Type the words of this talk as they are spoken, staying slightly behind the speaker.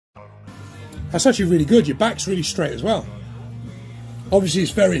That's actually really good. Your back's really straight as well. Obviously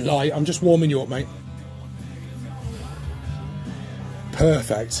it's very light. I'm just warming you up, mate.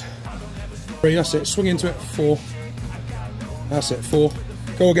 Perfect. 3, that's it. Swing into it. 4. That's it. 4.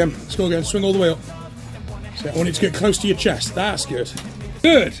 Go again. Let's go again. Swing all the way up. So I want it to get close to your chest. That's good.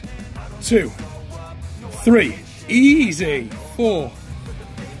 Good. 2, 3. Easy. 4,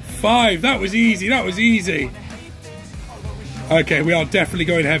 5. That was easy. That was easy. Okay, we are definitely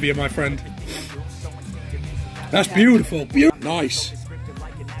going heavier, my friend. That's beautiful. Nice.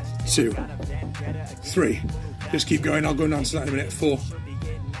 2, 3. Just keep going. I'll go down to that in a minute. 4,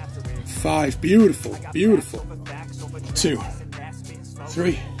 5. Beautiful. Beautiful. 2,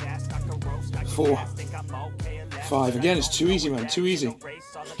 3, 4, 5. Again, it's too easy, man. Too easy.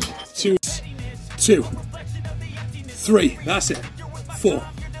 2, 3. That's it. 4.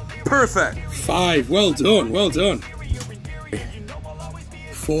 Perfect. 5. Well done. Well done.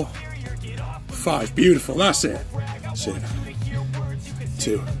 4, 5. Beautiful. That's it. That's it.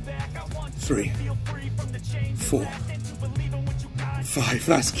 2, 3, 4, 5.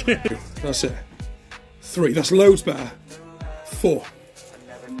 That's good. That's it. 3. That's loads better. 4,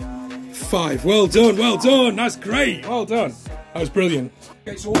 5. Well done. Well done. That's great. Well done. That was brilliant.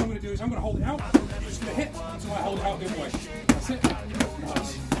 Okay, so all I'm going to do is I'm going to hold it out. You're just going to hit until I hold it out the other way. That's it.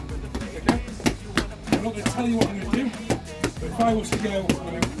 Nice. Okay. I'm not going to tell you what I'm going to do, but if I was to go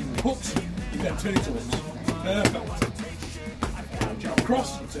hooks, you then turn it to hooks. Perfect. Jab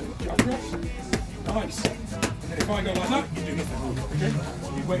across, jab across. Nice. And then if I go like that, you do nothing. Okay?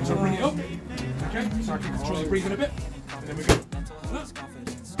 You wait until I bring it up. Okay? So I can control the breathing a bit. And then we go like that.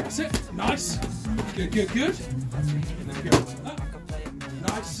 That's it. Nice. Good, good, good. And then we go like that.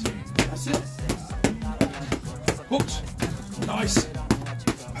 Nice. That's it. Hooks. Nice.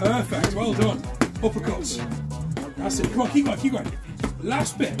 Perfect. Well done. Uppercuts. That's it. Come on, keep going, keep going.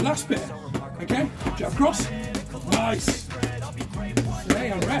 Last bit, last bit. Okay? Jab across. Nice.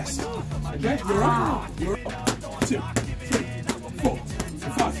 Stay and rest. Okay? You're up. You're up. 2, 3, 4,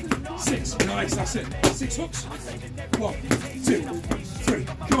 5, 6. Nice, that's it. 6 hooks. 1, 2, 3.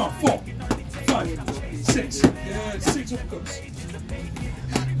 Come on, 4, 5, 6. Good. 6 uppercuts.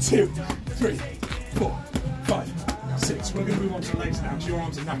 2, 3, 4, 5, 6. We're going to move on to the legs now because your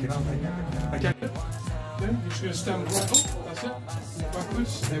arms are knackered, aren't they? Okay. Then you're just going to stand right up. That's it.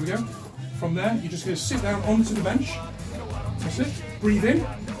 Backwards. There we go. From there, you're just going to sit down onto the bench. That's it. Breathe in.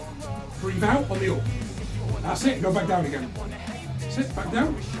 Breathe out on the up. That's it. Go back down again. That's it. Back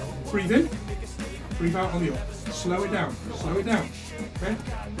down. Breathe in. Breathe out on the up. Slow it down. Slow it down. Okay.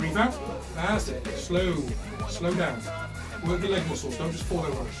 Breathe out. That's it. Slow. Slow down. Work your leg muscles. Don't just fall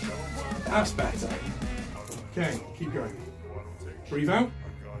over. That's better. Okay. Keep going. Breathe out.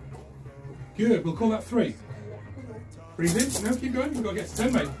 Good. We'll call that 3. Breathe in. No, keep going. We've got to get to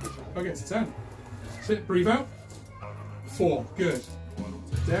 10, mate. Got to get to 10. Sit. Breathe out. 4. Good.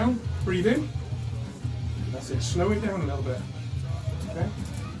 Down. Breathe in. That's it. Slow it down a little bit. Okay.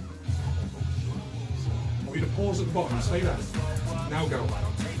 I want you to pause at the bottom. Stay there. Now go.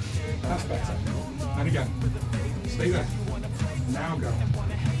 That's better. And again. Stay there. Now go.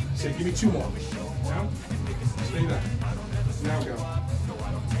 So give me 2 more. Now. Stay there. Now go.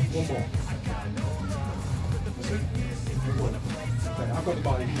 1 more. That's it. Okay, I've got the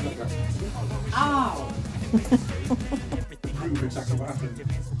body. You let go. Ow! Prove exactly what happened.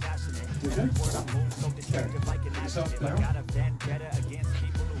 Okay? Okay. Get yourself down.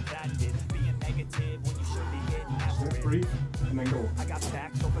 So breathe and then go.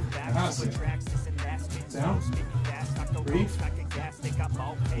 That's it. Down. Breathe.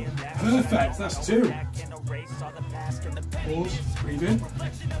 Perfect. That's 2. Pause. Breathe in.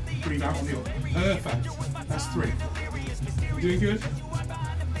 Breathe out on the up. Perfect. That's 3. You're doing good.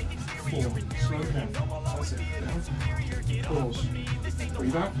 4. Slow it down. That's it. Down. Pause.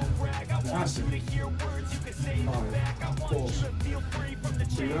 Breathe out. That's it. 5. Pause.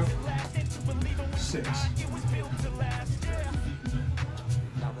 Breathe out. 6.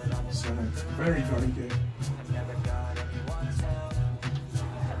 7. Very, very good.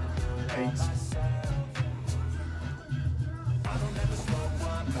 8.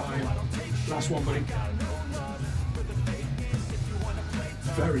 9. Last one, buddy.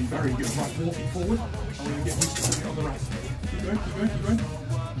 Very, very good. Right, walking forward. I'm going to get used to putting it on the right. Keep going, keep going, keep going.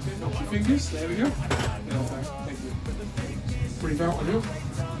 Watch your fingers. There we go. Thank you. Breathe out on you.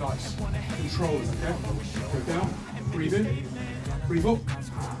 Nice. Control it, okay? Go down. Breathe in. Breathe up.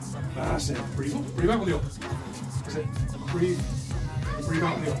 That's it. Breathe up. Breathe out on the up. That's it. Breathe. Breathe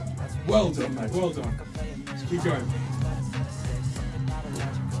out on the up. Well done, mate. Well done. Just keep going.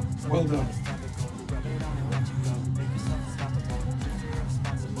 Well done.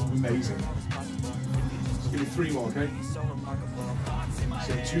 Amazing. Give me 3 more, okay?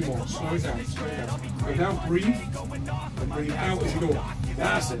 So 2 more. Slow it down, slow it down. Go down, breathe, and breathe out as you go up.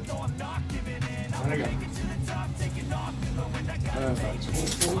 That's it. There you go. Perfect.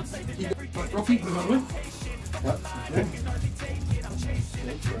 Forward. Keep it. Rocky, put it on the way. Yep. Okay.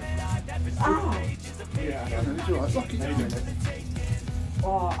 Ow! Yeah, It's alright, Rocky. there you go.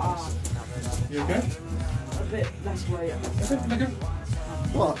 Oh, You okay? a bit less weight. Okay, let go.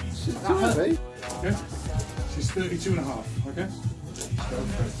 What? It's too heavy. Okay. She's 32.5, okay? So,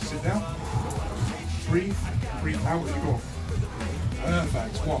 sit down. Breathe. Breathe out as you go.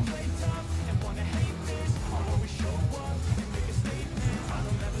 Perfect. 1.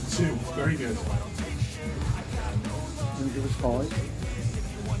 2. Very good. Can you give us 5?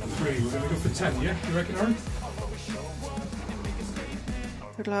 3. We're going to go for 10, yeah? You reckon, Aaron?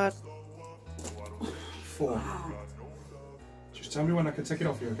 Good lad. 4. Just tell me when I can take it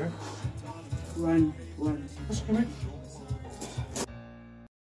off you, okay? When? That's okay, mate.